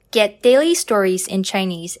Get daily stories in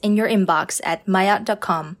Chinese in your inbox at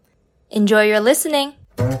maayot.com. Enjoy your listening!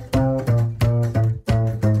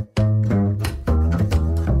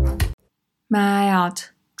 maayot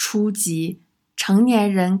初级，成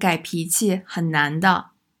年人改脾气很难的。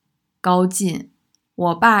高进，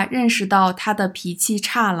我爸认识到他的脾气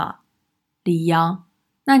差了。李阳，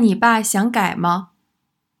那你爸想改吗？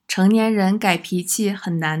成年人改脾气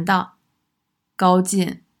很难的。高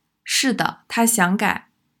进，是的，他想改。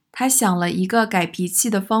他想了一个改脾气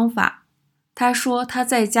的方法。他说他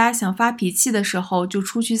在家想发脾气的时候就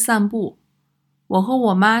出去散步。我和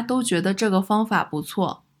我妈都觉得这个方法不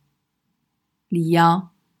错。李阳，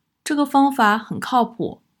这个方法很靠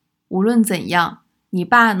谱。无论怎样，你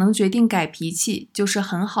爸能决定改脾气就是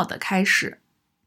很好的开始。